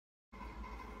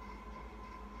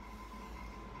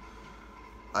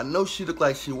I know she look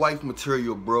like she wife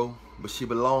material, bro, but she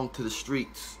belong to the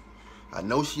streets. I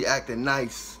know she acting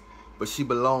nice, but she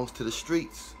belongs to the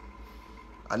streets.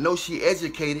 I know she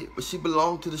educated, but she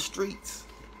belong to the streets.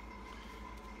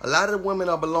 A lot of the women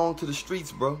belong to the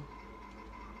streets, bro.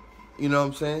 You know what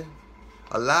I'm saying?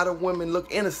 A lot of women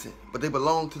look innocent, but they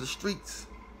belong to the streets.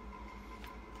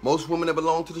 Most women that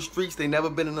belong to the streets, they never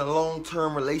been in a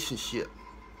long-term relationship.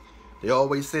 They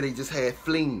always say they just had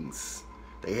flings.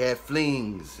 They had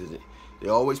flings. They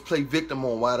always play victim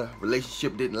on why the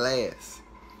relationship didn't last.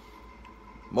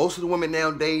 Most of the women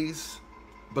nowadays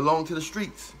belong to the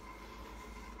streets.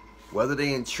 Whether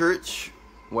they in church,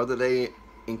 whether they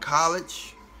in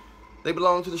college, they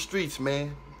belong to the streets,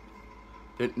 man.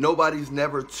 Nobody's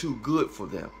never too good for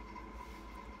them.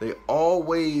 They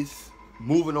always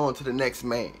moving on to the next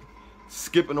man,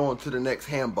 skipping on to the next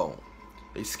ham bone.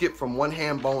 They skip from one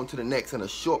ham bone to the next in a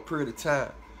short period of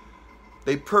time.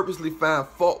 They purposely find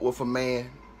fault with a man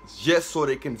just so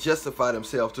they can justify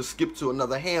themselves to skip to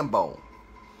another ham bone.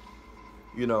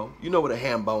 You know what a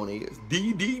ham bone is.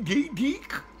 D.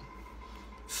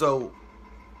 So,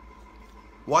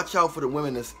 watch out for the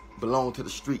women that belong to the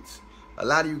streets. A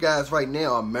lot of you guys right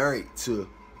now are married to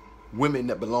women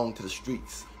that belong to the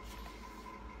streets.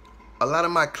 A lot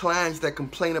of my clients that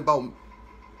complain about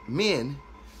men,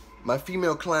 my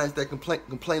female clients that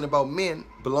complain about men,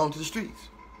 belong to the streets.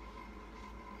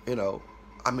 You know,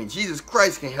 I mean, Jesus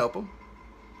Christ can help them.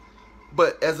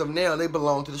 But as of now, they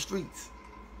belong to the streets.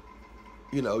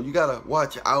 You know, you got to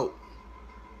watch out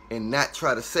and not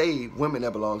try to save women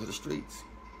that belong to the streets.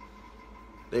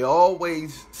 They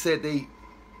always said they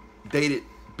dated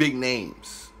big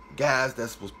names. Guys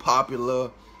that was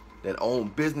popular, that own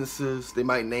businesses. They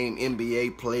might name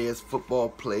NBA players, football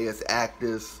players,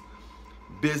 actors,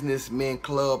 businessmen,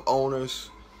 club owners,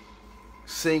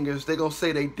 singers. They're going to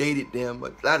say they dated them,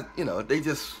 but they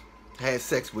just had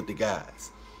sex with the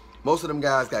guys. Most of them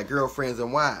guys got girlfriends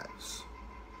and wives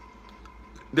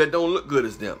that don't look good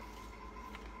as them.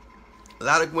 A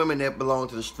lot of women that belong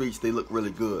to the streets, they look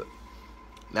really good.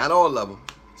 Not all of them.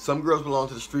 Some girls belong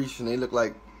to the streets and they look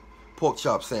like pork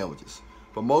chop sandwiches.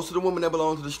 But most of the women that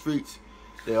belong to the streets,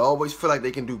 they always feel like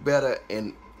they can do better,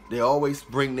 and they always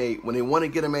bring when they want to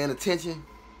get a man attention,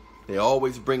 they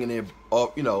always bringing their,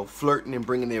 flirting and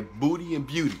bringing their booty and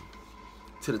beauty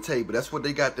to the table. That's what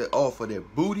they got to offer, their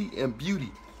booty and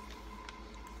beauty.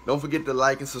 Don't forget to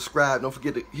like and subscribe. Don't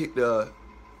forget to hit the,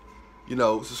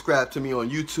 subscribe to me on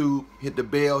YouTube. Hit the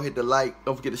bell, hit the like.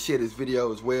 Don't forget to share this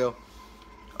video as well.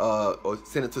 Or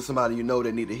send it to somebody you know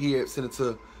that need to hear it. Send it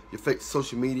to your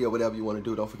social media or whatever you want to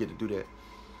do. Don't forget to do that.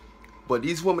 But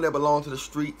these women that belong to the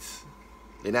streets,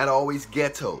 they're not always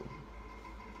ghetto.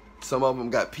 Some of them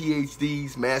got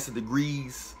PhDs, master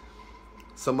degrees.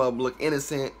 Some of them look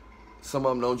innocent. Some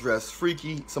of them don't dress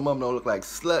freaky. Some of them don't look like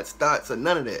sluts, thots, or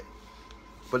none of that.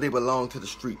 But they belong to the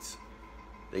streets.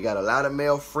 They got a lot of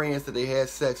male friends that they had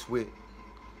sex with.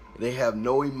 They have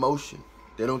no emotion.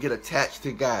 They don't get attached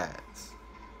to guys.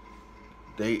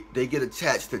 They get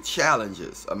attached to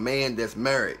challengers. A man that's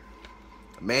married.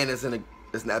 A man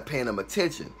that's not paying them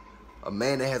attention. A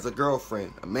man that has a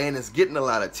girlfriend. A man that's getting a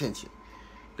lot of attention.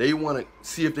 They want to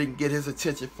see if they can get his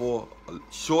attention for a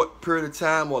short period of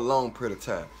time or a long period of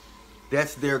time.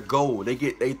 That's their goal. They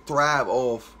thrive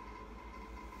off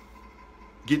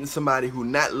getting somebody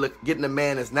getting a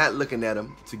man that's not looking at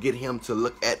them to get him to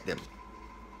look at them.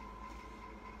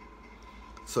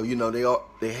 So,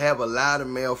 they have a lot of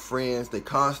male friends.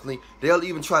 They'll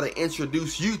even try to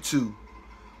introduce you to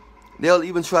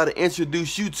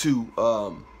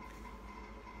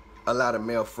a lot of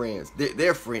male friends.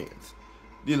 Their friends.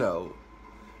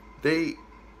 They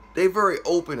very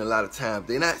open a lot of times.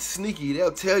 They're not sneaky.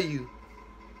 They'll tell you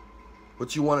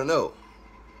what you want to know.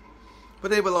 But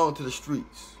they belong to the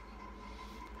streets.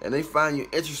 And they find you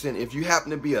interesting if you happen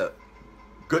to be a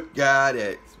good guy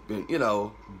that's been,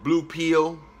 blue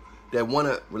pill, that want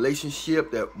a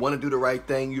relationship, that want to do the right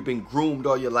thing. You've been groomed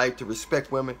all your life to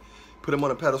respect women, put them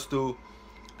on a pedestal.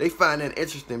 They find that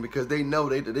interesting because they know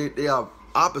they are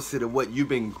opposite of what you've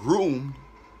been groomed,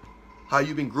 how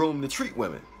you've been groomed to treat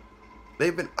women.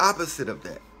 They've been opposite of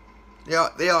that.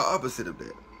 They are opposite of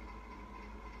that.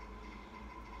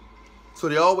 So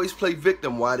they always play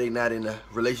victim why they not in a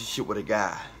relationship with a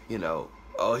guy.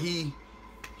 Oh, he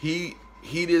did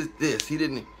this.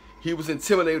 He was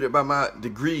intimidated by my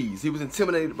degrees. He was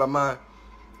intimidated by my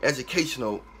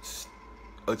educational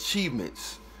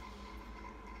achievements.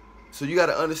 So you got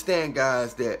to understand,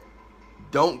 guys, that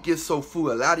don't get so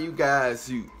fooled. A lot of you guys,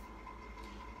 you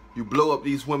blow up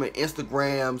these women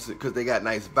Instagrams because they got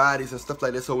nice bodies and stuff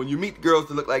like that. So when you meet girls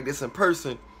that look like this in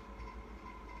person,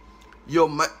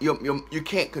 you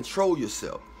can't control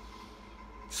yourself.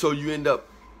 So you end up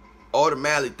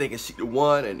automatically thinking she the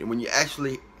one, and when you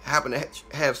actually happen to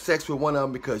have sex with one of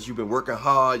them because you've been working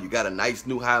hard, you got a nice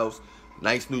new house,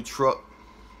 nice new truck,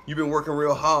 you've been working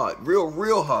real hard,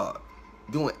 real hard,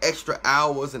 doing extra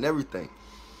hours and everything.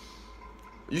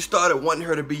 You started wanting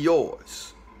her to be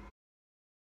yours.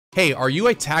 Hey, are you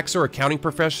a tax or accounting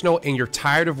professional and you're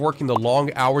tired of working the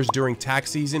long hours during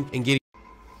tax season and getting...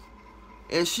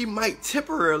 And she might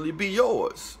temporarily be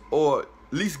yours, or at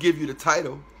least give you the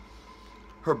title.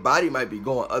 Her body might be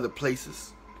going other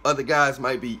places. Other guys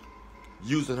might be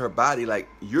using her body like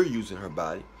you're using her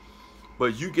body,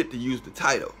 but you get to use the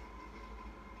title.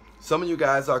 Some of you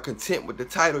guys are content with the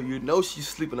title. You know she's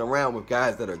sleeping around with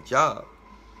guys that are job.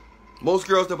 Most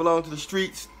girls that belong to the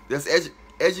streets, that's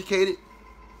educated,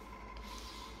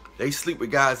 they sleep with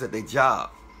guys at their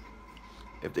job.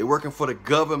 If they're working for the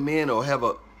government or have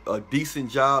a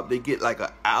decent job, they get like an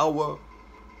hour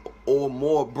or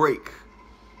more break.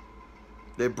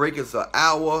 Their break is an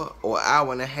hour or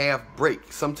hour and a half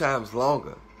break, sometimes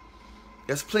longer.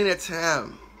 There's plenty of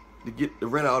time to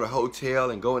rent out a hotel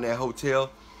and go in that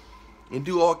hotel and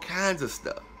do all kinds of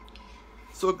stuff.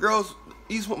 So girls,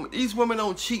 these women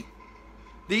don't cheat.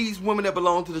 These women that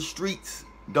belong to the streets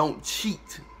don't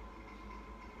cheat.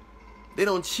 They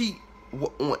don't cheat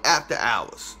on after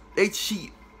hours. They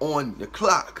cheat on the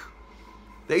clock.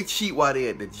 They cheat while they're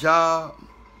at the job.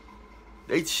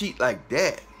 They cheat like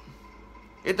that.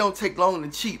 It don't take long to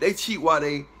cheat. They cheat while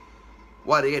they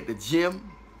at the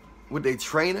gym with their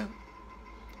trainer.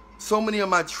 So many of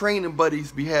my training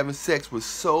buddies be having sex with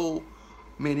so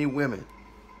many women.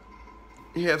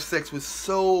 They have sex with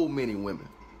so many women.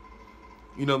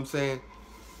 You know what I'm saying?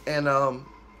 And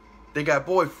they got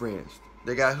boyfriends.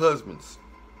 They got husbands.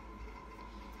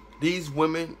 These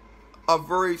women are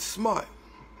very smart.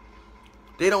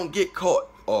 They don't get caught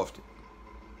often.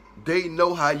 They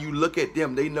know how you look at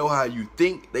them. They know how you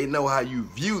think. They know how you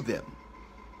view them.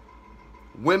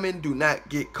 Women do not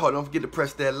get caught. Don't forget to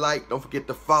press that like. Don't forget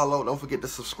to follow. Don't forget to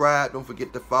subscribe. Don't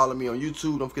forget to follow me on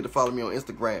YouTube. Don't forget to follow me on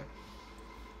Instagram.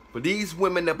 But these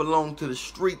women that belong to the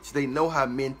streets, they know how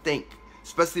men think.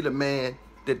 Especially the man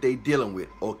that they dealing with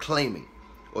or claiming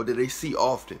or that they see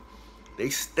often. They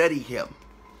study him.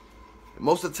 And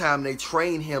most of the time they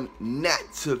train him not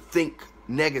to think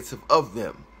negative of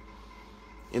them.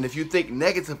 And if you think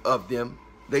negative of them,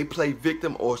 they play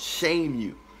victim or shame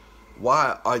you.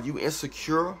 Why? Are you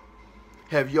insecure?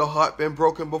 Have your heart been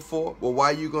broken before? Well,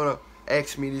 why are you going to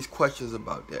ask me these questions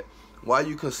about that? Why are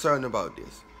you concerned about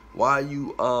this? Why are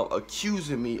you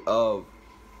accusing me of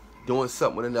doing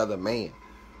something with another man?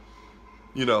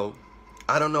 You know,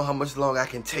 I don't know how much longer I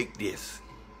can take this.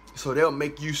 So they'll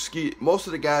make you scared. Most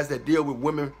of the guys that deal with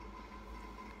women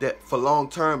that for long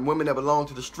term, women that belong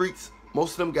to the streets,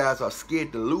 most of them guys are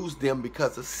scared to lose them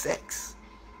because of sex.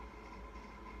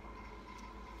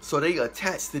 So they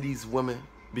attach to these women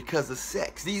because of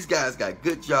sex. These guys got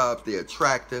good jobs. They're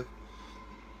attractive.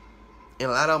 And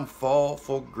a lot of them fall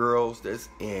for girls that's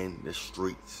in the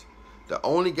streets. The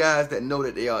only guys that know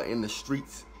that they are in the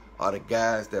streets are the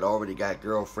guys that already got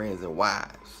girlfriends and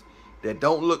wives. That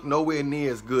don't look nowhere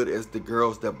near as good as the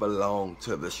girls that belong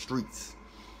to the streets.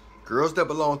 Girls that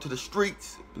belong to the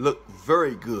streets look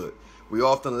very good. We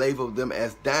often label them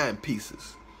as dime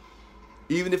pieces.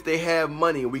 Even if they have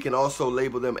money, we can also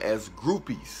label them as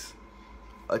groupies,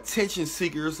 attention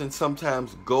seekers, and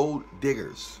sometimes gold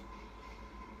diggers.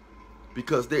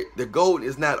 Because the gold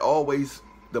is not always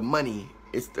the money.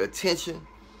 It's the attention.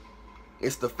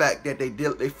 It's the fact that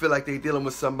they feel like they're dealing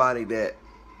with somebody that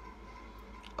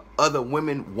other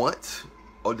women want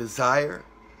or desire.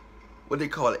 What they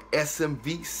call it,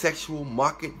 SMV, sexual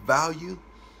market value.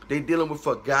 They're dealing with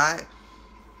a guy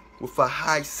with a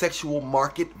high sexual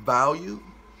market value.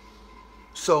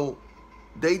 So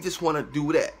they just want to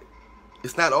do that.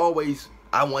 It's not always,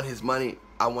 I want his money,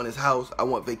 I want his house, I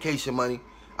want vacation money,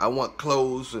 I want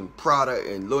clothes and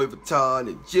Prada and Louis Vuitton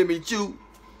and Jimmy Choo.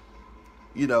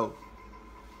 You know,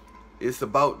 it's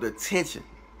about the attention.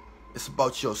 It's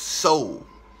about your soul.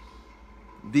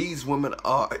 These women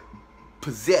are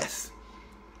possessed.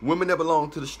 Women that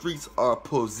belong to the streets are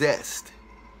possessed.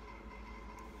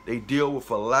 They deal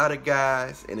with a lot of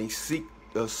guys and they seek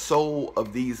the soul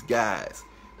of these guys.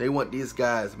 They want these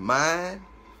guys' mind,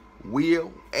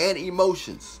 will, and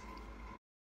emotions.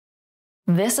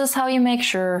 This is how you make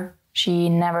sure she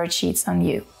never cheats on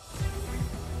you.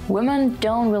 Women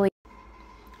don't really...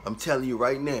 I'm telling you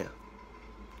right now,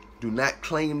 do not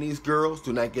claim these girls.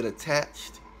 Do not get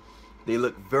attached. They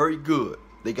look very good.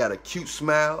 They got a cute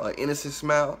smile, an innocent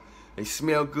smile. They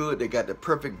smell good. They got the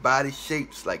perfect body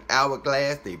shapes like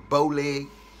hourglass. They bow leg.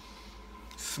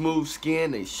 Smooth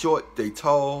skin. They short. They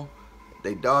tall.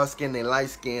 They dark skin. They light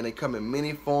skin. They come in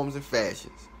many forms and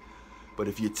fashions. But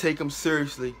if you take them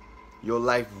seriously, your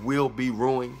life will be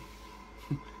ruined.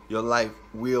 Your life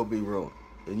will be ruined.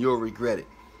 And you'll regret it.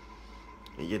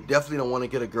 And you definitely don't want to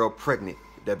get a girl pregnant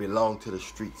that belongs to the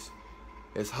streets.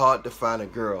 It's hard to find a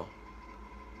girl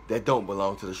that don't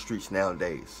belong to the streets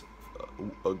nowadays.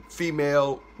 A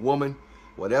female, woman,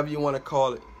 whatever you want to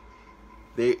call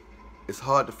it, it's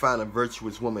hard to find a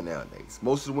virtuous woman nowadays.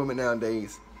 Most of the women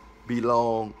nowadays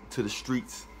belong to the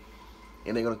streets,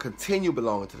 and they're going to continue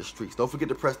belonging to the streets. Don't forget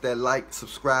to press that like,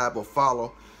 subscribe, or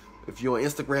follow. If you're on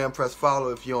Instagram, press follow.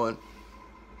 If you're on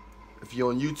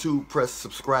YouTube, press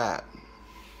subscribe.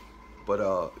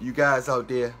 But you guys out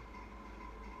there,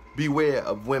 beware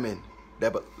of women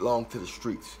that belong to the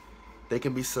streets. They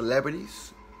can be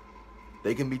celebrities.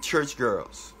 They can be church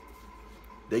girls.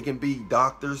 They can be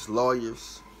doctors,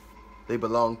 lawyers. They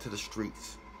belong to the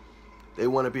streets. They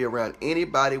want to be around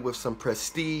anybody with some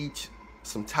prestige,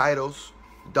 some titles,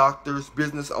 doctors,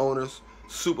 business owners,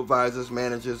 supervisors,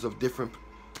 managers of different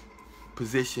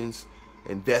positions,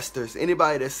 investors,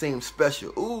 anybody that seems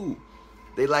special. Ooh,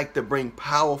 they like to bring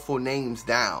powerful names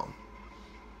down.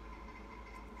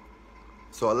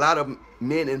 So a lot of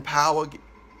men in power,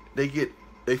 they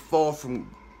fall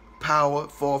from power,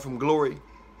 fall from glory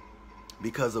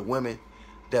because of women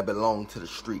that belong to the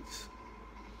streets.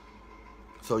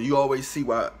 So you always see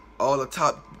why all the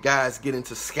top guys get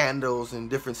into scandals and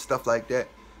different stuff like that,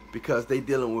 because they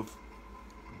dealing with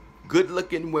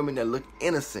good-looking women that look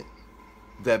innocent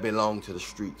that belong to the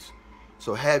streets.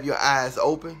 So have your eyes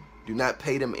open. Do not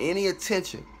pay them any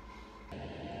attention.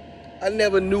 I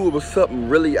never knew it was something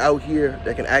really out here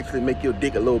that can actually make your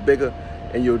dick a little bigger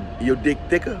and your dick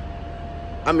thicker.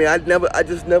 I mean, I never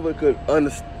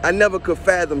could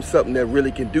fathom something that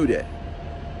really can do that.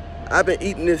 I've been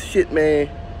eating this shit, man,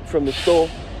 from the store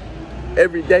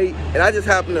every day, and I just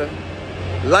happen to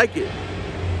like it.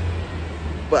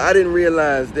 But I didn't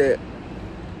realize that.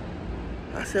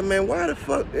 I said, man, why the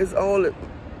fuck is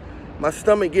my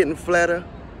stomach getting flatter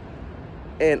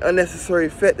and unnecessary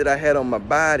fat that I had on my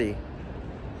body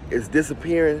is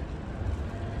disappearing?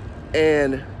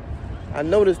 And I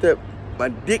noticed that my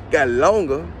dick got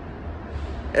longer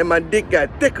and my dick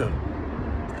got thicker.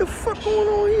 What the fuck going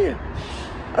on here?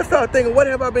 I started thinking, what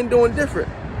have I been doing different?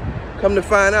 Come to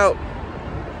find out,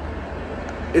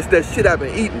 it's that shit I've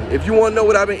been eating. If you want to know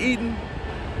what I've been eating,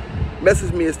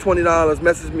 message me. It's $20.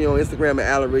 Message me on Instagram at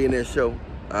Allan Reallionaire Show. All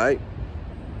right?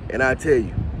 And I tell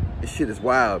you, this shit is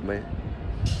wild, man.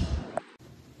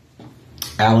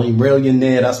 Allan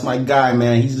Reallionaire, that's my guy,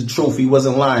 man. He's the truth. He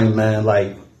wasn't lying, man.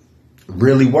 Like,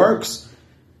 really works.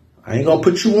 I ain't gonna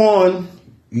put you on.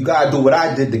 You gotta do what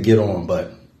I did to get on,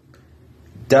 but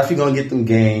definitely gonna get them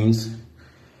gains.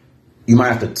 You might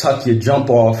have to tuck your jump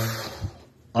off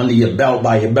under your belt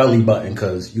by your belly button,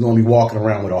 because you're gonna be walking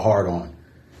around with a heart on.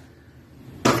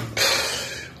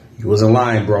 You wasn't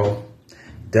lying, bro.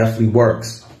 Definitely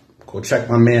works. Go check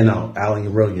my man out,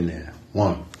 Allan Reallionaire.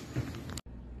 One.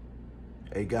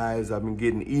 Hey guys, I've been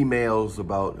getting emails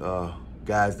about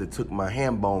guys that took my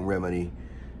ham bone remedy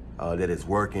that it's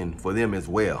working for them as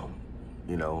well.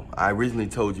 You know, I originally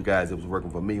told you guys it was working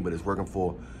for me, but it's working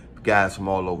for guys from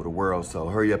all over the world. So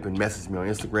hurry up and message me on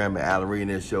Instagram at Allan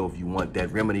Reallionaire Show if you want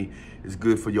that remedy. It's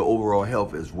good for your overall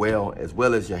health as well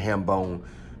as your ham bone,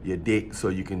 your dick, so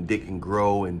you can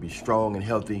grow and be strong and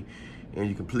healthy, and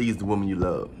you can please the woman you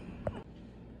love.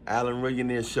 Allan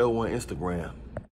Reallionaire Show on Instagram.